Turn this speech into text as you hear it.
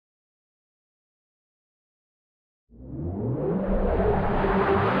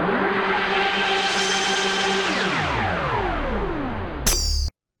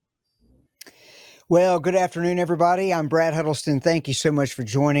Well, good afternoon, everybody. I'm Brad Huddleston. Thank you so much for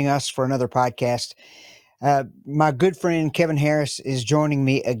joining us for another podcast. My good friend Kevin Harris is joining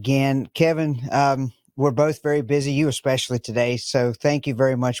me again. Kevin, we're both very busy, you especially today. So thank you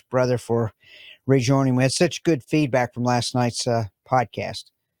very much, brother, for rejoining. We had such good feedback from last night's podcast.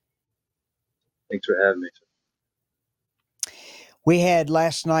 Thanks for having me. We had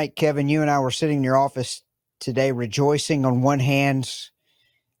last night, Kevin, you and I were sitting in your office today, rejoicing on one hand,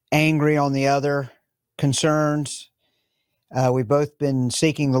 angry on the other, concerned. We've both been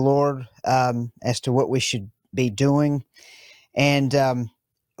seeking the Lord as to what we should be doing. And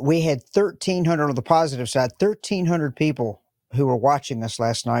we had 1,300 on the positive side, 1,300 people who were watching us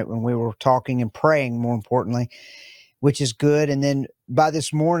last night when we were talking and praying, more importantly, which is good. And then by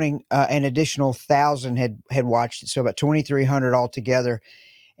this morning, an additional 1,000 had watched it. So about 2,300 altogether.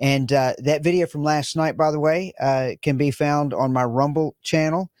 And that video from last night, by the way, can be found on my Rumble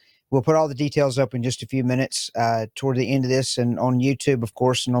channel. We'll put all the details up in just a few minutes toward the end of this, and on YouTube, of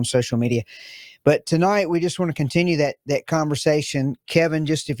course, and on social media. But tonight, we just want to continue that conversation. Kevin,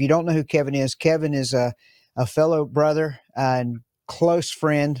 just if you don't know who Kevin is a fellow brother and close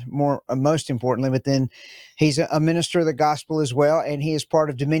friend, most importantly, but then he's a minister of the gospel as well, and he is part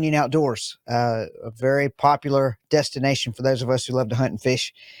of Dominion Outdoors, a very popular destination for those of us who love to hunt and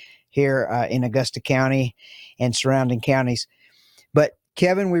fish here in Augusta County and surrounding counties. But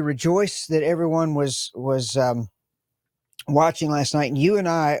Kevin, we rejoice that everyone was watching last night, and you and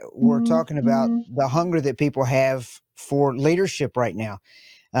I were talking about the hunger that people have for leadership right now.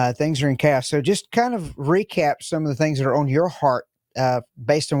 Things are in chaos. So just kind of recap some of the things that are on your heart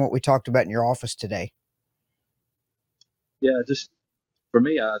based on what we talked about in your office today. Yeah, just for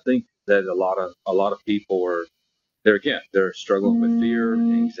me, I think that a lot of people they're struggling with fear,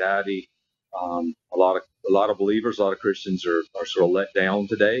 anxiety. A lot of believers, a lot of Christians are sort of let down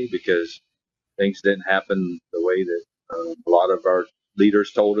today because things didn't happen the way that a lot of our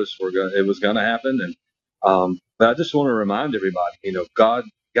leaders told us it was going to happen. And but I just want to remind everybody, God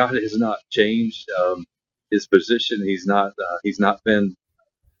has not changed his position. He's not been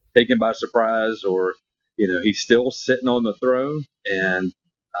taken by surprise, or he's still sitting on the throne. And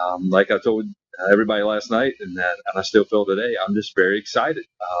like I told everybody last night, and I still feel today, I'm just very excited.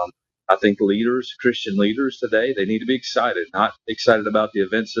 I think Christian leaders today, they need to be excited, not excited about the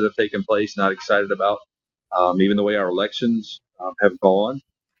events that have taken place, not excited about even the way our elections have gone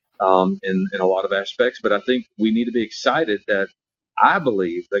in a lot of aspects. But I think we need to be excited that I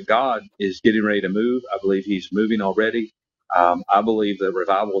believe that God is getting ready to move. I believe he's moving already. I believe that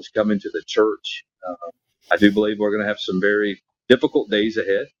revival is coming to the church. I do believe we're going to have some very difficult days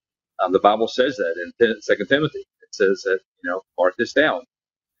ahead. The Bible says that in 2 Timothy. It says that, mark this down,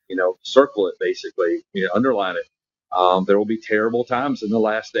 circle it basically, underline it. There will be terrible times in the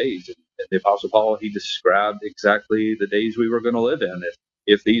last days. And the Apostle Paul, he described exactly the days we were going to live in.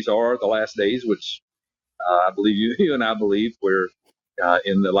 If these are the last days, which I believe you and I believe we're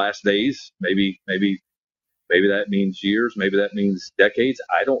in the last days, maybe that means years, maybe that means decades.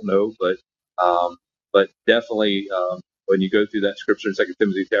 I don't know, but definitely when you go through that scripture in 2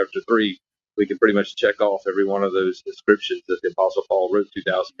 Timothy chapter 3, we can pretty much check off every one of those descriptions that the Apostle Paul wrote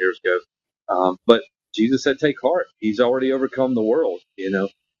 2,000 years ago. But Jesus said, "Take heart. He's already overcome the world."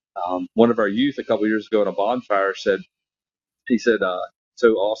 One of our youth a couple years ago at a bonfire said,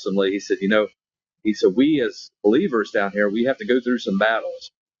 so awesomely, he said, we as believers down here, we have to go through some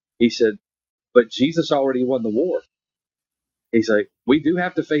battles. He said, but Jesus already won the war. He's like, we do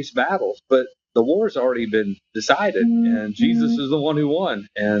have to face battles, but the war's already been decided, and Jesus is the one who won.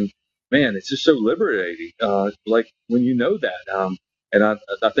 And man, it's just so liberating. Like when you know that. And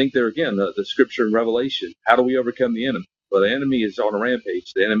I think there again, the scripture in Revelation, how do we overcome the enemy? Well, the enemy is on a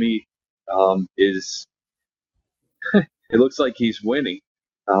rampage. The enemy is, it looks like he's winning.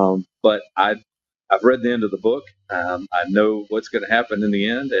 But I've read the end of the book. I know what's going to happen in the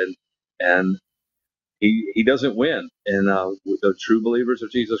end, and he doesn't win. And the true believers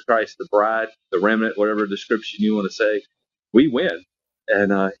of Jesus Christ, the bride, the remnant, whatever description you want to say, we win.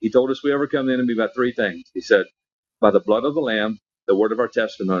 And he told us we overcome the enemy by three things. He said, by the blood of the Lamb, the word of our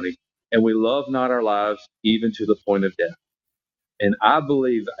testimony, and we love not our lives even to the point of death. And I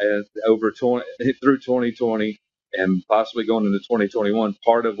believe through 2020 and possibly going into 2021,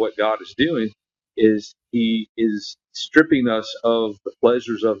 part of what God is doing is he is stripping us of the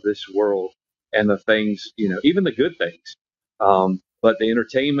pleasures of this world and the things, even the good things. But the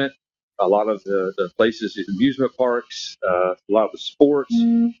entertainment, a lot of the places, the amusement parks, a lot of the sports,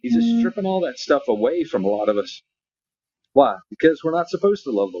 he's just stripping all that stuff away from a lot of us. Why? Because we're not supposed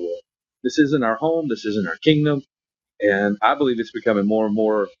to love the world. This isn't our home. This isn't our kingdom. And I believe it's becoming more and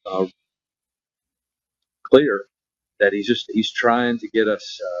more clear that he's trying to get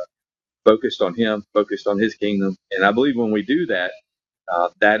us focused on him, focused on his kingdom. And I believe when we do that,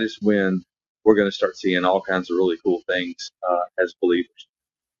 that is when we're going to start seeing all kinds of really cool things as believers.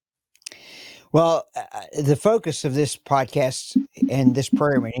 Well, the focus of this podcast and this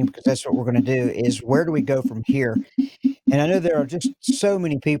prayer meeting, because that's what we're going to do, is where do we go from here? And I know there are just so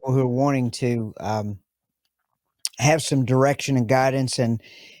many people who are wanting to have some direction and guidance and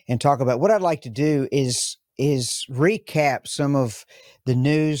talk about. What I'd like to do is recap some of the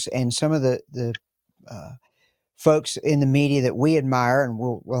news and some of the folks in the media that we admire, and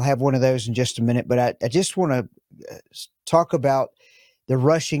we'll have one of those in just a minute. But I just want to talk about the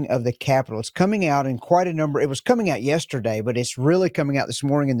rushing of the Capitol. It's coming out in quite a number. It was coming out yesterday, but it's really coming out this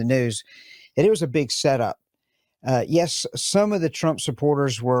morning in the news that it was a big setup. Yes, some of the Trump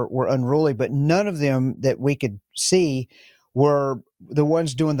supporters were unruly, but none of them that we could see were the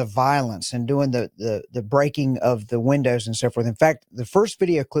ones doing the violence and doing the breaking of the windows and so forth. In fact, the first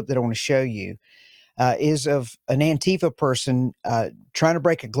video clip that I want to show you is of an Antifa person trying to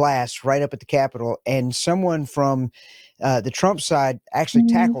break a glass right up at the Capitol, and someone from the Trump side actually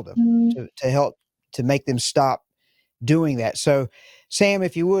tackled them to help to make them stop doing that. So, Sam,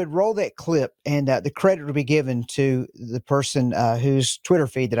 if you would roll that clip, and the credit will be given to the person whose Twitter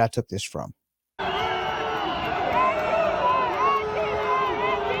feed that I took this from.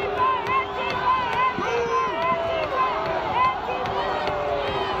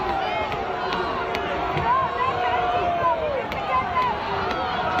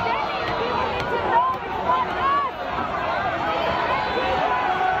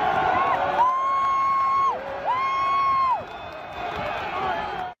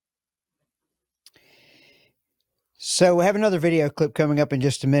 So we have another video clip coming up in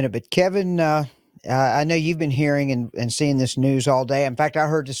just a minute. But Kevin, I know you've been hearing and seeing this news all day. In fact, I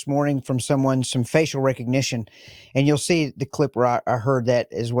heard this morning from someone some facial recognition, and you'll see the clip where I heard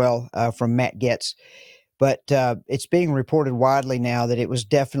that as well from Matt Gaetz. But it's being reported widely now that it was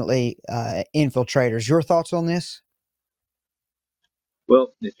definitely infiltrators. Your thoughts on this?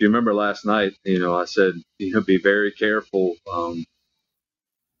 Well, if you remember last night, I said, be very careful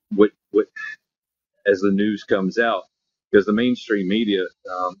what as the news comes out, because the mainstream media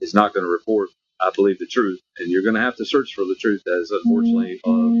is not going to report, I believe, the truth, and you're going to have to search for the truth, as unfortunately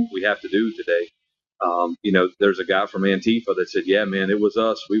we have to do today. There's a guy from Antifa that said, "Yeah, man, it was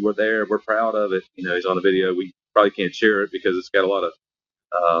us. We were there. We're proud of it." He's on a video. We probably can't share it because it's got a lot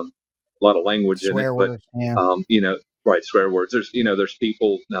of language Swear in it. words, yeah. Right, swear words. There's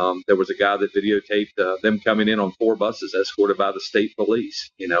people. There was a guy that videotaped them coming in on 4 buses escorted by the state police.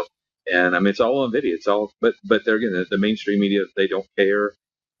 And I mean, it's all on video. It's all, but they're again, the mainstream media, they don't care.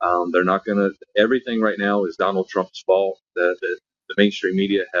 They're not going to. Everything right now is Donald Trump's fault. The mainstream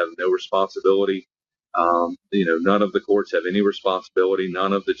media have no responsibility. None of the courts have any responsibility.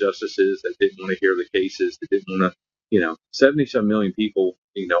 None of the justices that didn't want to hear the cases, that didn't want to, 70-some million people,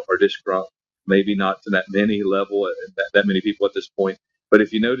 are disgruntled. Maybe not to that many level, that many people at this point. But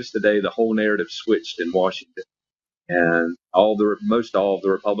if you notice today, the whole narrative switched in Washington, and most all of the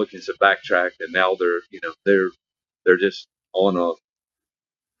Republicans have backtracked, and now they're just on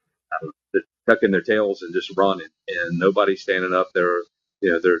they're tucking their tails and just running, and nobody's standing up. They're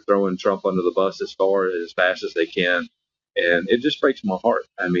throwing Trump under the bus as fast as they can, and it just breaks my heart.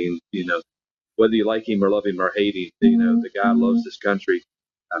 I mean, whether you like him or love him or hate him, the guy loves this country.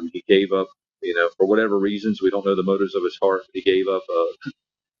 He gave up, for whatever reasons, we don't know the motives of his heart. He gave up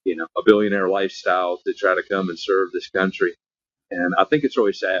a billionaire lifestyle to try to come and serve this country. And I think it's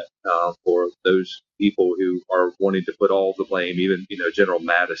really sad for those people who are wanting to put all the blame. Even, General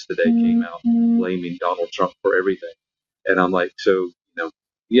Mattis today came out blaming Donald Trump for everything. And I'm like, so,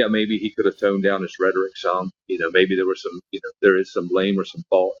 yeah, maybe he could have toned down his rhetoric some. Maybe there was there is some blame or some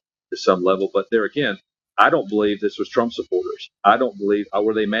fault to some level. But there again, I don't believe this was Trump supporters. I don't believe,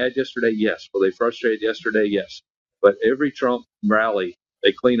 were they mad yesterday? Yes. Were they frustrated yesterday? Yes. But every Trump rally,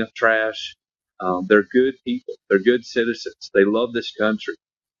 they clean up trash. They're good people. They're good citizens. They love this country.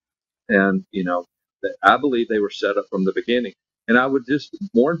 And, I believe they were set up from the beginning. And I would just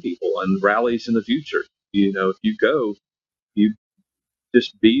warn people on rallies in the future, if you go, you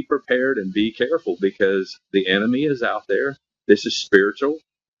just be prepared and be careful, because the enemy is out there. This is spiritual.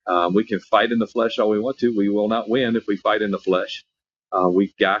 We can fight in the flesh all we want to. We will not win if we fight in the flesh.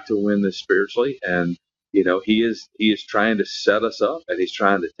 We've got to win this spiritually. And, he is trying to set us up, and he's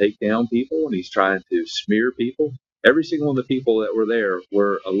trying to take down people, and he's trying to smear people. Every single one of the people that were there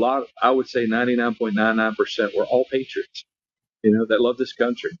were I would say 99.99% were all patriots, that love this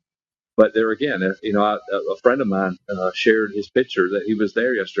country. But there again, a friend of mine shared his picture that he was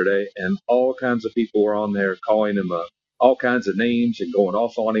there yesterday, and all kinds of people were on there calling him all kinds of names and going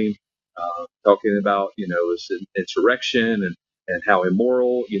off on him, talking about his insurrection and how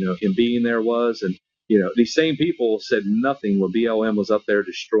immoral him being there was, and these same people said nothing when BLM was up there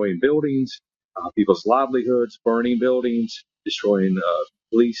destroying buildings, people's livelihoods, burning buildings, destroying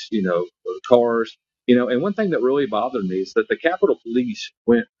police cars. And one thing that really bothered me is that the Capitol Police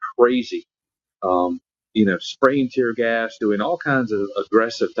went crazy, um, spraying tear gas, doing all kinds of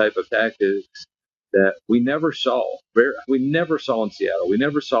aggressive type of tactics that we never saw. We never saw in Seattle. We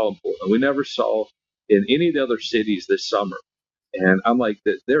never saw in Portland. We never saw in any of the other cities this summer. And I'm like,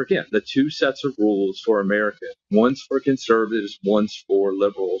 there again, the two sets of rules for America. One's for conservatives, one's for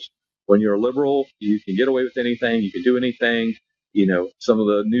liberals. When you're a liberal, you can get away with anything. You can do anything. Some of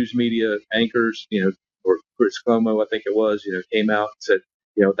the news media anchors, or Chris Cuomo, I think it was, came out and said,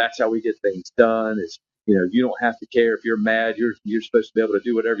 that's how we get things done. Is you don't have to care if you're mad. You're supposed to be able to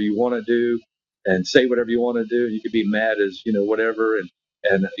do whatever you want to do and say whatever you want to do. You could be mad as whatever,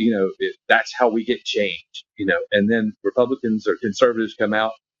 and that's how we get change. And then Republicans or conservatives come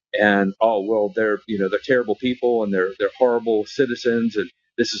out and, oh well, they're terrible people and they're horrible citizens, and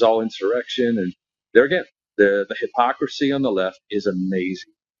this is all insurrection. And there again, the hypocrisy on the left is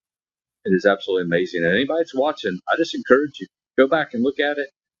amazing. It is absolutely amazing. And anybody that's watching, I just encourage you, go back and look at it,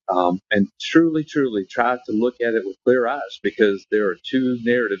 and truly, truly try to look at it with clear eyes, because there are two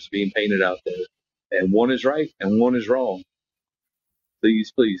narratives being painted out there, and one is right and one is wrong.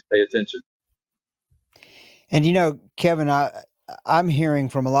 Please, please pay attention. And Kevin, I'm hearing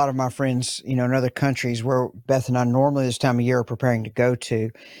from a lot of my friends, in other countries where Beth and I normally this time of year are preparing to go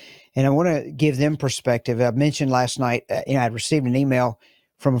to, and I want to give them perspective. I mentioned last night, I'd received an email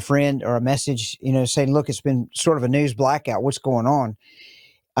from a friend or a message, saying, "Look, it's been sort of a news blackout. What's going on?"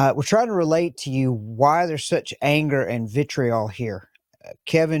 We're trying to relate to you why there's such anger and vitriol here.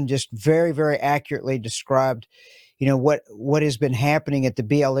 Kevin just very, very accurately described, what has been happening at the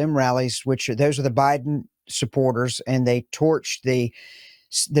BLM rallies, those are the Biden supporters, and they torched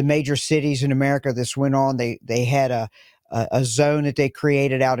the major cities in America. This went on. They had a zone that they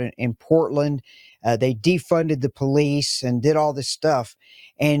created out in Portland. They defunded the police and did all this stuff.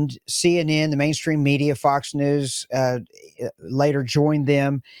 And CNN, the mainstream media, Fox News, later joined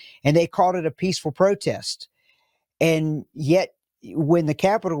them, and they called it a peaceful protest. And yet, when the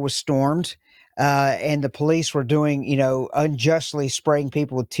Capitol was stormed, and the police were doing, unjustly spraying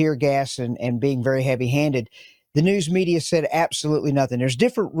people with tear gas and being very heavy handed, the news media said absolutely nothing. There's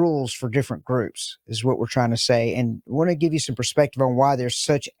different rules for different groups, is what we're trying to say. And I want to give you some perspective on why there's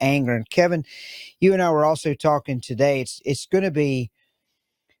such anger. And Kevin, you and I were also talking today. It's going to be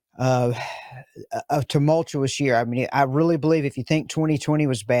uh, a tumultuous year. I mean, I really believe if you think 2020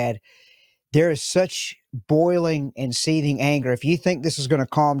 was bad, there is such boiling and seething anger. If you think this is going to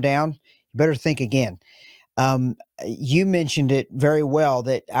calm down, you better think again. You mentioned it very well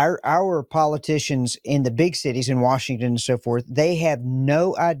that our politicians in the big cities in Washington and so forth, they have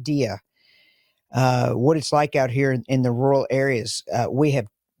no idea what it's like out here in the rural areas. We have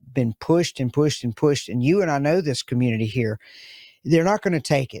been pushed and pushed and pushed, and you and I know this community here. They're not going to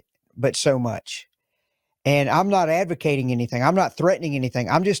take it, but so much. And I'm not advocating anything. I'm not threatening anything.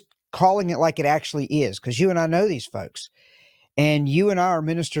 I'm just calling it like it actually is, because you and I know these folks. And you and I are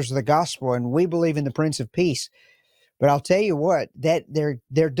ministers of the gospel, and we believe in the Prince of Peace. But I'll tell you what, that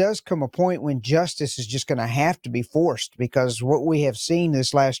there does come a point when justice is just going to have to be forced, because what we have seen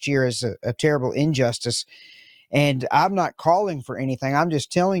this last year is a terrible injustice. And I'm not calling for anything. I'm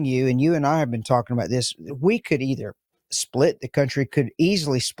just telling you, and you and I have been talking about this, we could either split. The country could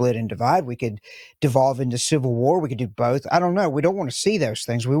easily split and divide. We could devolve into civil war. We could do both. I don't know. We don't want to see those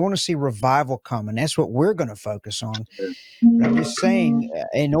things. We want to see revival coming. That's what we're going to focus on. But I'm just saying,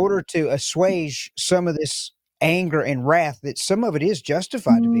 in order to assuage some of this anger and wrath, that some of it is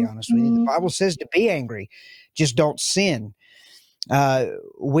justified, to be honest with you. The Bible says to be angry, just don't sin.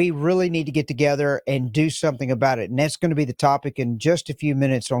 We really need to get together and do something about it. And that's going to be the topic in just a few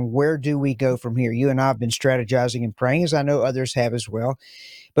minutes on where do we go from here. You and I have been strategizing and praying, as I know others have as well.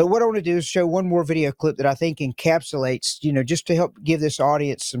 But what I want to do is show one more video clip that I think encapsulates, just to help give this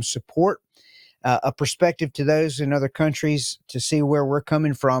audience some support, a perspective to those in other countries to see where we're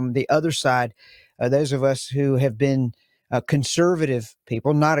coming from, the other side, those of us who have been conservative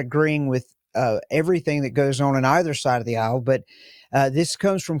people, not agreeing with everything that goes on either side of the aisle. But this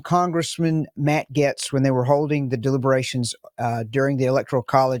comes from Congressman Matt Gaetz when they were holding the deliberations during the Electoral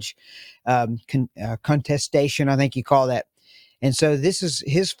College contestation, I think you call that. And so this is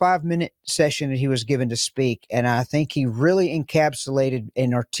his 5-minute session that he was given to speak. And I think he really encapsulated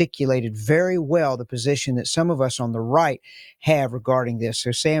and articulated very well the position that some of us on the right have regarding this.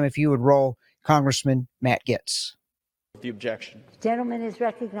 So, Sam, if you would roll Congressman Matt Gaetz. The objection. The gentleman is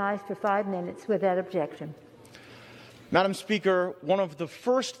recognized for 5 minutes without objection. Madam Speaker, one of the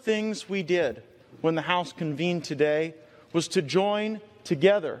first things we did when the House convened today was to join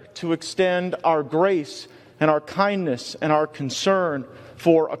together to extend our grace and our kindness and our concern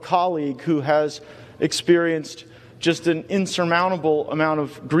for a colleague who has experienced just an insurmountable amount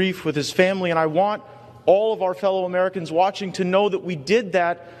of grief with his family. And I want all of our fellow Americans watching to know that we did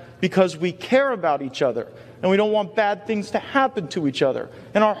that because we care about each other and we don't want bad things to happen to each other.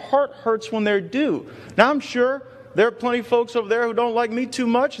 And our heart hurts when they're due. Now, I'm sure there are plenty of folks over there who don't like me too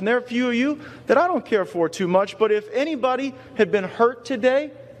much, and there are a few of you that I don't care for too much. But if anybody had been hurt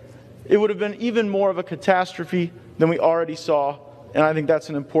today, it would have been even more of a catastrophe than we already saw. And I think that's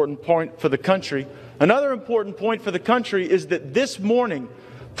an important point for the country. Another important point for the country is that this morning,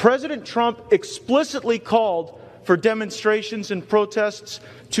 President Trump explicitly called for demonstrations and protests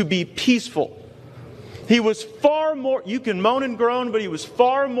to be peaceful. He was far more, you can moan and groan, but he was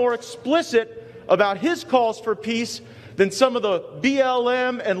far more explicit about his calls for peace than some of the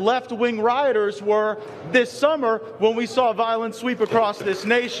BLM and left-wing rioters were this summer when we saw violence sweep across this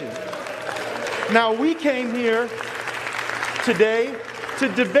nation. Now, we came here today to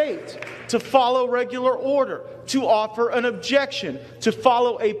debate, to follow regular order, to offer an objection, to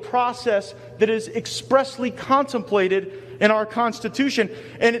follow a process that is expressly contemplated in our Constitution.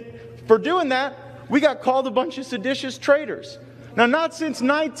 And for doing that, we got called a bunch of seditious traitors. Now, not since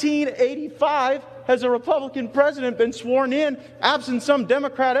 1985 has a Republican president been sworn in, absent some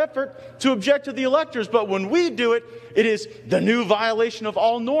Democrat effort, to object to the electors. But when we do it, it is the new violation of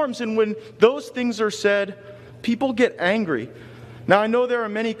all norms. And when those things are said, people get angry. Now, I know there are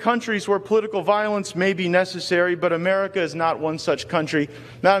many countries where political violence may be necessary, but America is not one such country.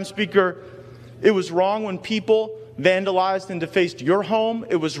 Madam Speaker, it was wrong when people vandalized and defaced your home.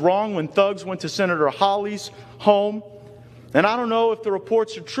 It was wrong when thugs went to Senator Hawley's home. And I don't know if the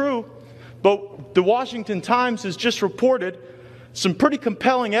reports are true, but the Washington Times has just reported some pretty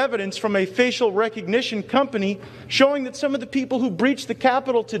compelling evidence from a facial recognition company showing that some of the people who breached the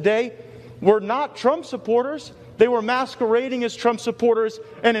Capitol today were not Trump supporters. They were masquerading as Trump supporters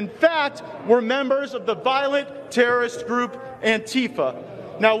and, in fact, were members of the violent terrorist group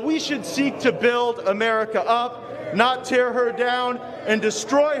Antifa. Now, we should seek to build America up, not tear her down and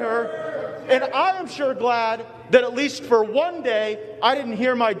destroy her. And I am sure glad that at least for one day, I didn't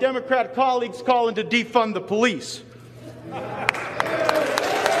hear my Democrat colleagues calling to defund the police.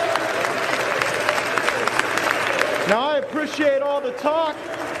 Now, I appreciate all the talk.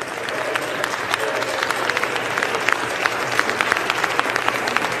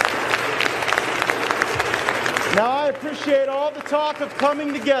 Now, I appreciate all the talk of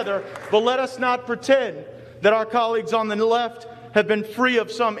coming together, but let us not pretend that our colleagues on the left have been free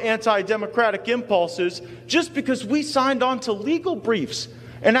of some anti-democratic impulses just because we signed on to legal briefs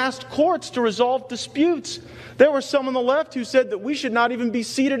and asked courts to resolve disputes. There were some on the left who said that we should not even be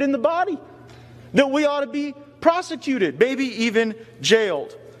seated in the body, that we ought to be prosecuted, maybe even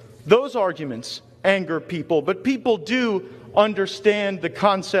jailed. Those arguments anger people, but people do understand the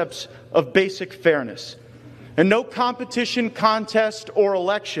concepts of basic fairness. And no competition, contest, or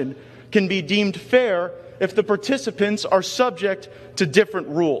election can be deemed fair if the participants are subject to different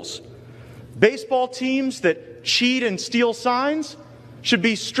rules. Baseball teams that cheat and steal signs should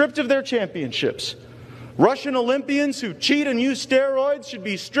be stripped of their championships. Russian Olympians who cheat and use steroids should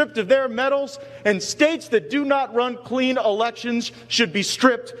be stripped of their medals, and states that do not run clean elections should be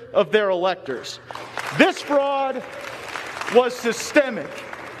stripped of their electors. This fraud was systemic.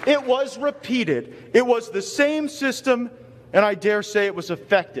 It was repeated. It was the same system, and I dare say it was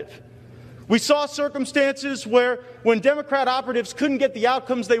effective. We saw circumstances where when Democrat operatives couldn't get the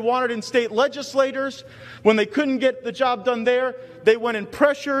outcomes they wanted in state legislators, when they couldn't get the job done there, they went and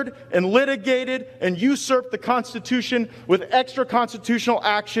pressured and litigated and usurped the Constitution with extra constitutional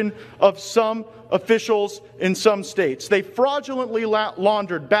action of some officials in some states. They fraudulently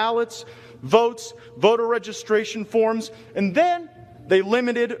laundered ballots, votes, voter registration forms, and then they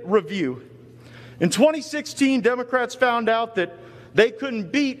limited review. In 2016, Democrats found out that they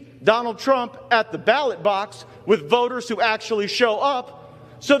couldn't beat Donald Trump at the ballot box with voters who actually show up,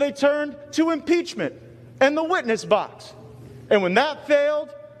 so they turned to impeachment and the witness box. And when that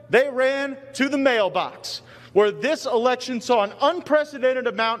failed, they ran to the mailbox, where this election saw an unprecedented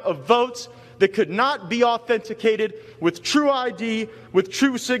amount of votes that could not be authenticated with true ID, with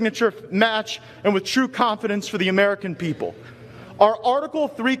true signature match, and with true confidence for the American people. Our Article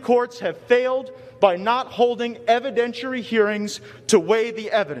 3 courts have failed by not holding evidentiary hearings to weigh the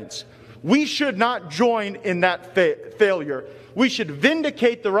evidence. We should not join in that failure. We should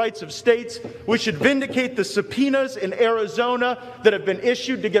vindicate the rights of states. We should vindicate the subpoenas in Arizona that have been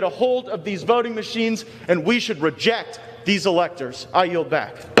issued to get a hold of these voting machines, and we should reject these electors. I yield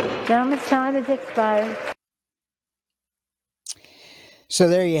back. Gentleman's time has expired. So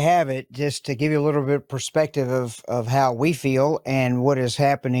there you have it, just to give you a little bit of perspective of how we feel and what is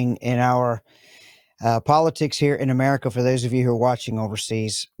happening in our politics here in America for those of you who are watching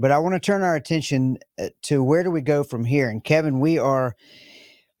overseas. But I want to turn our attention to where do we go from here. And Kevin, we are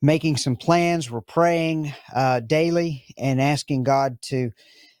making some plans. We're praying daily and asking God to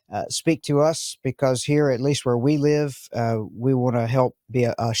speak to us, because here, at least where we live, we want to help be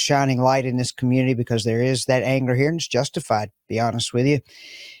a shining light in this community, because there is that anger here, and it's justified, to be honest with you.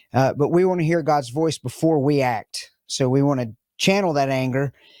 But we want to hear God's voice before we act. So we want to channel that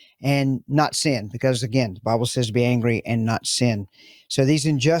anger and not sin, because again, the Bible says to be angry and not sin. So these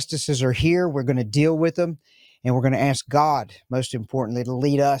injustices are here. We're going to deal with them, and we're going to ask God, most importantly, to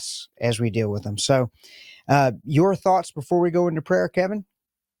lead us as we deal with them. So your thoughts before we go into prayer, Kevin?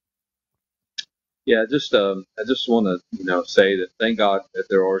 Yeah, I just want to say that thank God that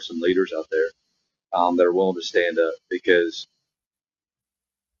there are some leaders out there that are willing to stand up, because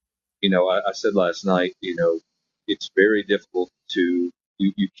I said last night, it's very difficult to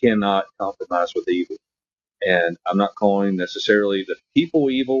you cannot compromise with evil, and I'm not calling necessarily the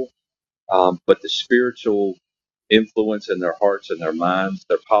people evil, but the spiritual influence in their hearts and their minds,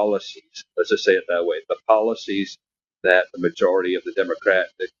 their policies. Let's just say it that way: the policies that the majority of the Democratic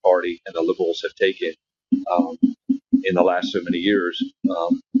Party and the liberals have taken um, in the last so many years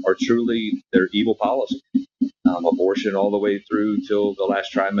are truly their evil policies. Abortion all the way through till the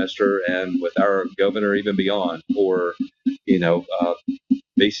last trimester, and with our governor even beyond, or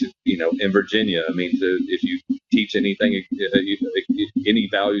basic, in Virginia. I mean, if you teach anything, any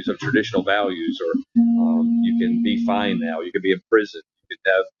values of traditional values, or you can be fined now. You can be in prison. You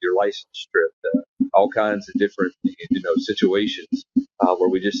can have your license stripped. All kinds of different, situations where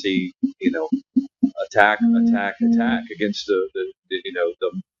we just see, attack against the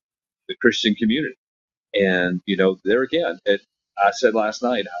Christian community. And there again, I said last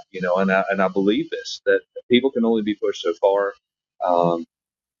night, and I believe this, that people can only be pushed so far.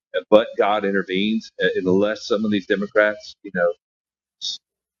 But God intervenes unless some of these Democrats,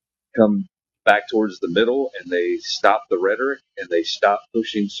 come back towards the middle and they stop the rhetoric and they stop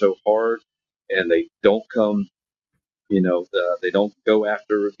pushing so hard, and they don't come, they don't go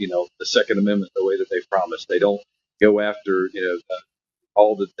after, the Second Amendment the way that they promised. They don't go after,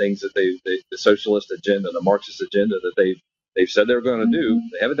 all the things that the socialist agenda, the Marxist agenda that they've said they're going to do.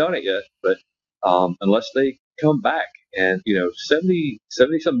 They haven't done it yet, but unless they come back, and 70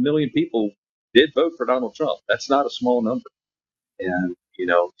 some million people did vote for Donald Trump. That's not a small number, and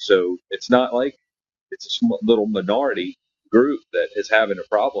so it's not like it's a small little minority group that is having a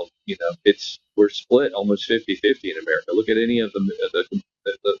problem. We're split almost 50-50 in America. Look at any of the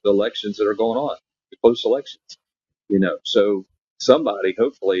elections that are going on, the close elections. So somebody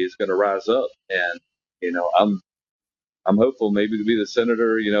hopefully is going to rise up, and I'm hopeful maybe to be the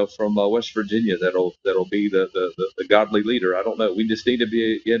senator, from West Virginia that'll be the godly leader. I don't know. We just need to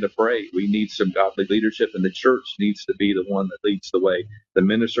begin to pray. We need some godly leadership, and the church needs to be the one that leads the way. The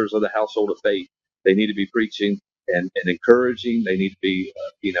ministers of the household of faith, they need to be preaching and encouraging. They need to be,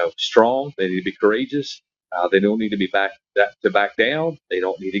 strong. They need to be courageous. They don't need to be back down. They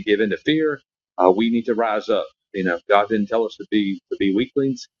don't need to give in to fear. We need to rise up. God didn't tell us to be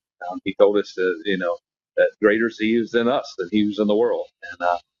weaklings. He told us that greater is He who's in us than He who's in the world.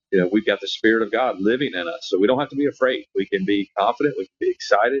 And we've got the Spirit of God living in us, so we don't have to be afraid. We can be confident. We can be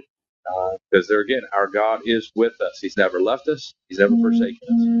excited, because there again, our God is with us. He's never left us. He's never forsaken us.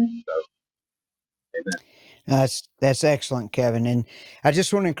 So, amen. That's excellent, Kevin. And I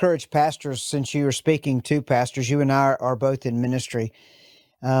just want to encourage pastors, since you are speaking to pastors, you and I are both in ministry.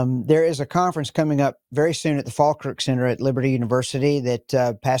 There is a conference coming up very soon at the Falkirk Center at Liberty University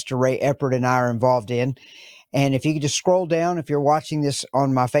that Pastor Ray Eppert and I are involved in. And if you could just scroll down, if you're watching this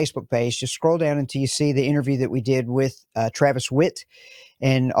on my Facebook page, just scroll down until you see the interview that we did with Travis Witt,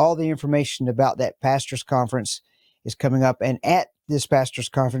 and all the information about that pastors conference is coming up. And at this pastors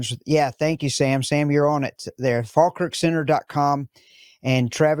conference, thank you, Sam. Sam, you're on it there, falkirkcenter.com.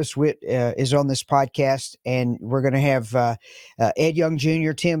 And Travis Witt is on this podcast, and we're going to have Ed Young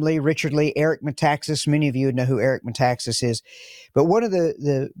Jr., Tim Lee, Richard Lee, Eric Metaxas. Many of you know who Eric Metaxas is. But one of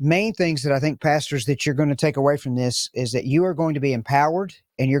the main things that I think, pastors, that you're going to take away from this is that you are going to be empowered,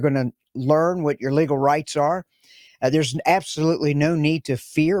 and you're going to learn what your legal rights are. There's absolutely no need to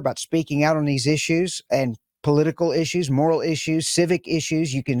fear about speaking out on these issues and political issues, moral issues, civic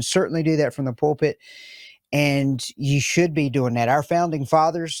issues. You can certainly do that from the pulpit, and you should be doing that. Our founding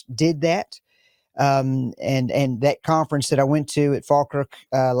fathers did that. And that conference that I went to at Falkirk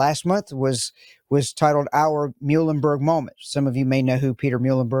last month was titled Our Muhlenberg Moment. Some of you may know who Peter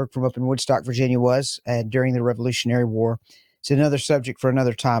Muhlenberg from up in Woodstock, Virginia was during the Revolutionary War. It's another subject for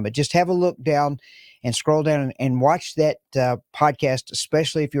another time, but just have a look down and scroll down and watch that podcast,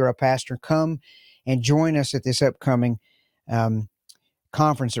 especially if you're a pastor. Come and join us at this upcoming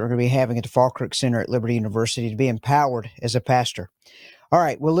conference that we're going to be having at the Falkirk Center at Liberty University to be empowered as a pastor. All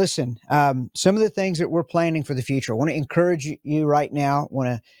right. Well, listen, some of the things that we're planning for the future, I want to encourage you right now. I want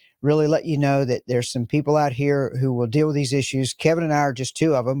to really let you know that there's some people out here who will deal with these issues. Kevin and I are just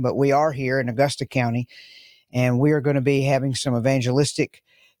two of them, but we are here in Augusta County, and we are going to be having some evangelistic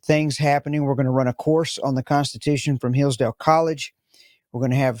things happening. We're going to run a course on the Constitution from Hillsdale College. We're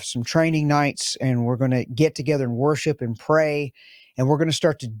going to have some training nights, and we're going to get together and worship and pray. And we're going to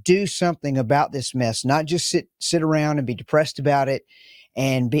start to do something about this mess, not just sit around and be depressed about it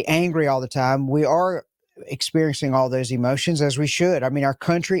and be angry all the time. We are experiencing all those emotions, as we should. I mean, our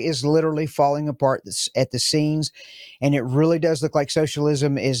country is literally falling apart at the seams, and it really does look like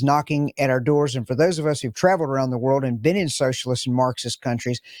socialism is knocking at our doors. And for those of us who've traveled around the world and been in socialist and Marxist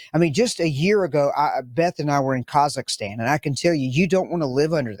countries, I mean, just a year ago, Beth and I were in Kazakhstan, and I can tell you, you don't want to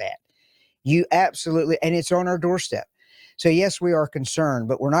live under that. You absolutely, and it's on our doorstep. So yes, we are concerned,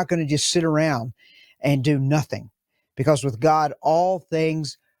 but we're not going to just sit around and do nothing, because with God, all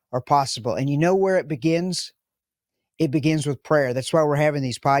things are possible. And you know where it begins? It begins with prayer. That's why we're having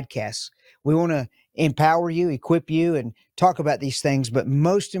these podcasts. We want to empower you, equip you, and talk about these things. But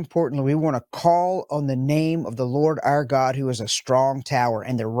most importantly, we want to call on the name of the Lord our God, who is a strong tower,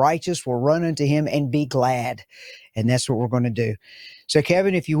 and the righteous will run unto him and be glad. And that's what we're going to do. So,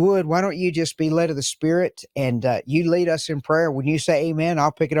 Kevin, if you would, why don't you just be led of the Spirit, and you lead us in prayer. When you say amen,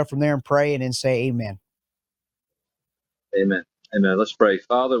 I'll pick it up from there and pray and then say amen. Amen. Amen. Let's pray.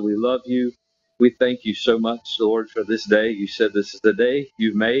 Father, we love you. We thank you so much, Lord, for this day. You said this is the day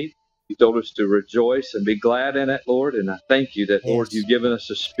you've made. You told us to rejoice and be glad in it, Lord. And I thank you that, Lord, you've given us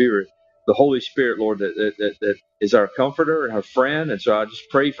a Spirit, the Holy Spirit, Lord, that is our comforter, our friend. And so I just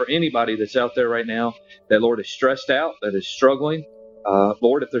pray for anybody that's out there right now that, Lord, is stressed out, that is struggling.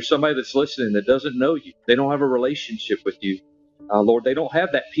 Lord, if there's somebody that's listening that doesn't know you, they don't have a relationship with you, Lord, they don't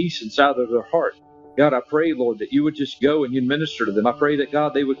have that peace inside of their heart. God, I pray, Lord, that you would just go and you'd minister to them. I pray that,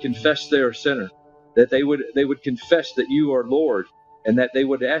 God, they would confess they're a sinner, that they would confess that you are Lord, and that they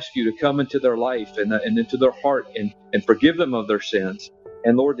would ask you to come into their life and into their heart and forgive them of their sins.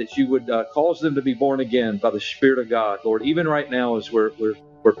 And, Lord, that you would cause them to be born again by the Spirit of God. Lord, even right now as we're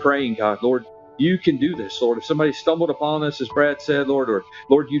praying, God, Lord, you can do this, Lord. If somebody stumbled upon us, as Brad said, Lord, or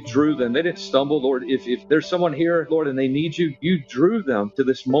Lord, you drew them. They didn't stumble, Lord. If there's someone here, Lord, and they need you, you drew them to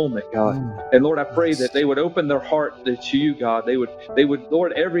this moment, God. And Lord, I pray that they would open their heart to you, God. They would,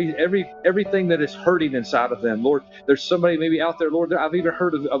 Lord, everything that is hurting inside of them, Lord. There's somebody maybe out there, Lord. I've even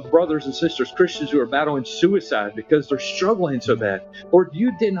heard of brothers and sisters, Christians, who are battling suicide because they're struggling so bad. Lord,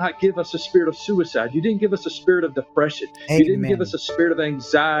 you did not give us a spirit of suicide. You didn't give us a spirit of depression. Amen. You didn't give us a spirit of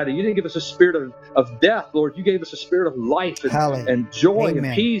anxiety. You didn't give us a spirit of death, Lord. You gave us a spirit of life and joy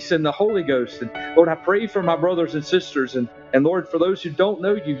and peace and the Holy Ghost. And Lord, I pray for my brothers and sisters, and Lord, for those who don't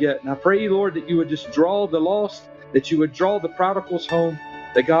know you yet. And I pray, Lord, that you would just draw the lost, that you would draw the prodigals home,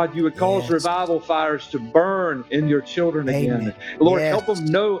 that God, you would cause revival fires to burn in your children again. Lord, help them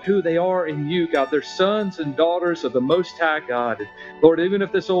know who they are in you, God. They're sons and daughters of the Most High God. And Lord, even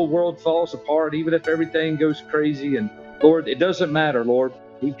if this old world falls apart, even if everything goes crazy, and Lord, it doesn't matter, Lord.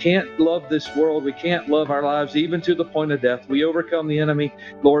 We can't love this world. We can't love our lives, even to the point of death. We overcome the enemy,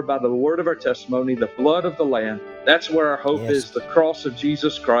 Lord, by the word of our testimony, the blood of the Lamb. That's where our hope is, the cross of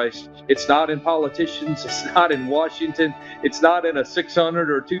Jesus Christ. It's not in politicians. It's not in Washington. It's not in a $600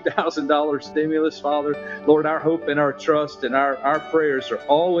 or $2,000 stimulus, Father. Lord, our hope and our trust and our prayers are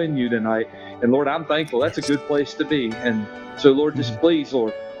all in you tonight. And Lord, I'm thankful. That's a good place to be. And so, Lord, just please,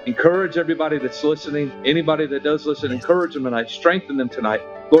 Lord, encourage everybody that's listening. Anybody that does listen, encourage them tonight. Strengthen them tonight.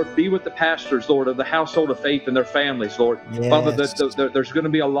 Lord, be with the pastors, Lord, of the household of faith and their families, Lord. Father, there's going to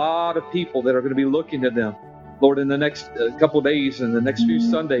be a lot of people that are going to be looking to them, Lord, in the next couple of days, and the next few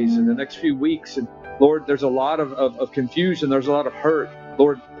Sundays, and the next few weeks. And Lord, there's a lot of confusion. There's a lot of hurt.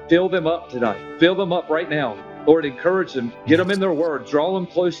 Lord, fill them up tonight. Fill them up right now. Lord, encourage them, get them in their word, draw them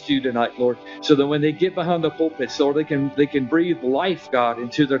close to you tonight, Lord, so that when they get behind the pulpits, Lord, they can breathe life, God,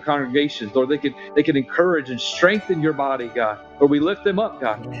 into their congregations. Lord, they can encourage and strengthen your body, God. Lord, we lift them up,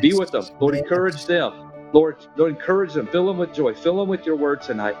 God. Be with them. Lord, encourage them. Lord, encourage them, fill them with joy, fill them with your word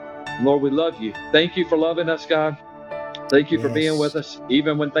tonight. And Lord, we love you. Thank you for loving us, God. Thank you for being with us.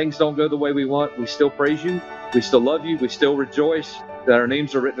 Even when things don't go the way we want, we still praise you. We still love you. We still rejoice that our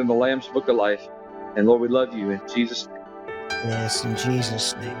names are written in the Lamb's Book of Life. And Lord, we love you in Jesus' name. Yes, in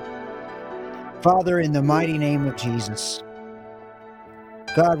Jesus' name. Father, in the mighty name of Jesus,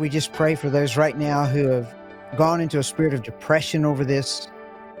 God, we just pray for those right now who have gone into a spirit of depression over this.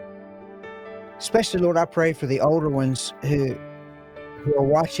 Especially, Lord, I pray for the older ones who are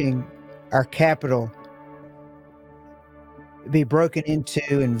watching our Capitol be broken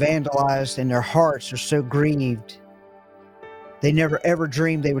into and vandalized, and their hearts are so grieved. They never ever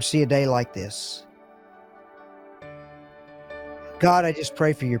dreamed they would see a day like this. God, I just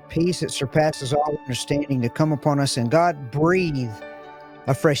pray for your peace that surpasses all understanding to come upon us. And God, breathe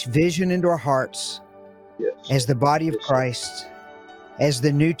a fresh vision into our hearts as the body of Christ, as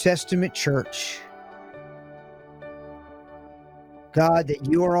the New Testament church. God, that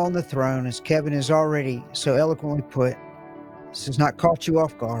you are on the throne, as Kevin has already so eloquently put. This has not caught you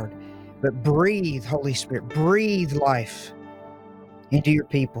off guard, but breathe, Holy Spirit, breathe life into your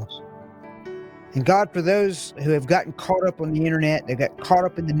people. And God, for those who have gotten caught up on the internet, they got caught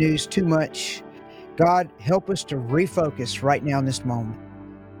up in the news too much, God, help us to refocus right now in this moment.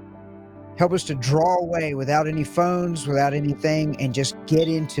 Help us to draw away without any phones, without anything, and just get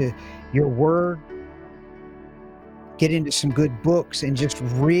into your word, get into some good books, and just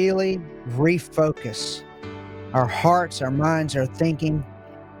really refocus our hearts, our minds, our thinking.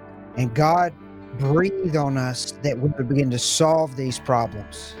 And God, breathe on us that we would begin to solve these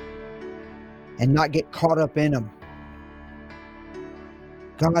problems and not get caught up in them.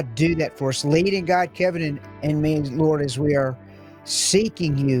 God, do that for us. Lead and guide Kevin and me, Lord, as we are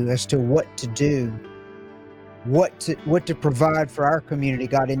seeking you as to what to do, what to provide for our community,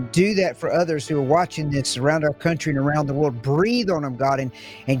 God, and do that for others who are watching this around our country and around the world. Breathe on them, God,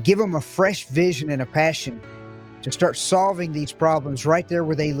 and give them a fresh vision and a passion to start solving these problems right there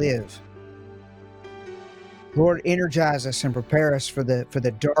where they live. Lord, energize us and prepare us for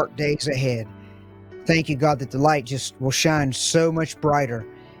the dark days ahead. Thank you, God, that the light just will shine so much brighter.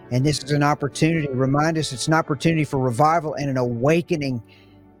 And this is an opportunity. Remind us it's an opportunity for revival and an awakening,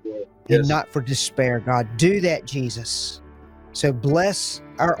 and not for despair. God, do that, Jesus. So bless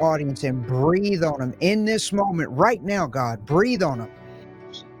our audience and breathe on them in this moment right now, God. Breathe on them.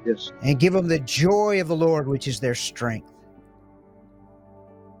 Yes. And give them the joy of the Lord, which is their strength.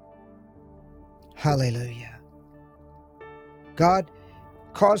 Hallelujah. God,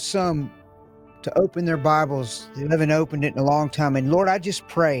 cause some to open their Bibles. They haven't opened it in a long time. And Lord, I just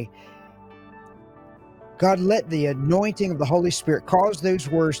pray, God, let the anointing of the Holy Spirit cause those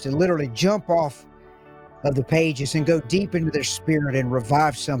words to literally jump off of the pages and go deep into their spirit and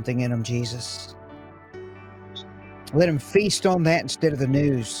revive something in them, Jesus. Let them feast on that instead of the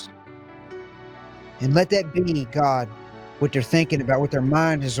news. And let that be, God, what they're thinking about, what their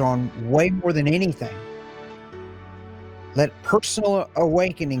mind is on way more than anything. Let personal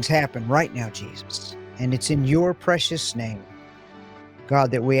awakenings happen right now, Jesus. And it's in your precious name,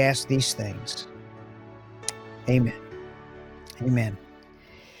 God, that we ask these things. Amen. Amen.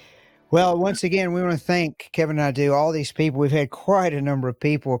 Well, once again, we want to thank Kevin and I do all these people. We've had quite a number of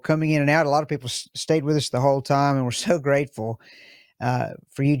people coming in and out. A lot of people stayed with us the whole time, and we're so grateful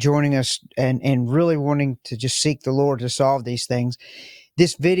for you joining us and really wanting to just seek the Lord to solve these things.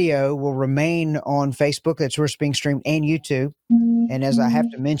 This video will remain on Facebook. That's where it's being streamed, and YouTube. And as I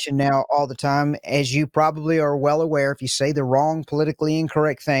have to mention now all the time, as you probably are well aware, if you say the wrong politically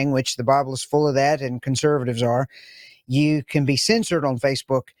incorrect thing, which the Bible is full of that and conservatives are, you can be censored on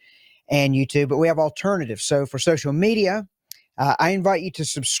Facebook and YouTube, but we have alternatives. So for social media, I invite you to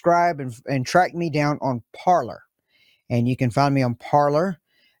subscribe and track me down on Parler. And you can find me on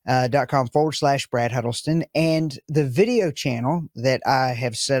parler.com/Brad Huddleston. And the video channel that I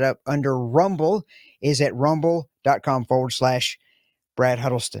have set up under Rumble is at rumble.com/Brad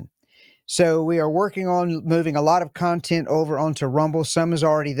Huddleston. So we are working on moving a lot of content over onto Rumble. Some is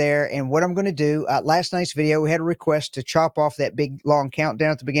already there. And what I'm going to do, last night's video, we had a request to chop off that big long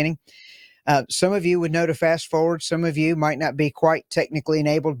countdown at the beginning. Some of you would know to fast forward. Some of you might not be quite technically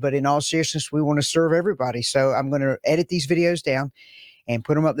enabled, but in all seriousness, we want to serve everybody. So I'm going to edit these videos down and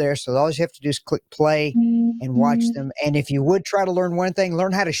put them up there. So all you have to do is click play and watch them. And if you would try to learn one thing,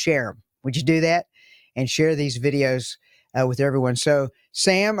 learn how to share them. Would you do that? And share these videos with everyone. So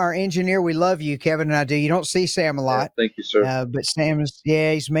Sam, our engineer, we love you. Kevin and I do. You don't see Sam a lot. Thank you, sir. But Sam is,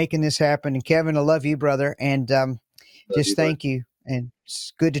 he's making this happen. And Kevin, I love you, brother. And just thank you. And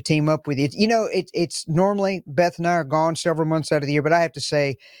it's good to team up with you. You know, it's normally Beth and I are gone several months out of the year, but I have to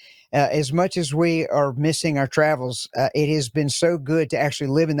say, As much as we are missing our travels, it has been so good to actually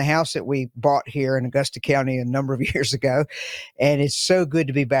live in the house that we bought here in Augusta County a number of years ago. And it's so good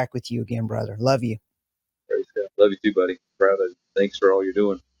to be back with you again, brother. Love you. Praise God. Love you too, buddy. Proud of you. Thanks for all you're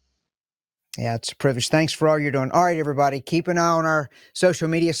doing. Yeah, it's a privilege. Thanks for all you're doing. All right, everybody, keep an eye on our social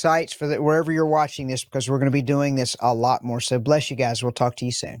media sites for wherever you're watching this, because we're going to be doing this a lot more. So bless you guys. We'll talk to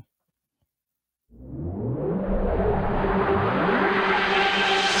you soon.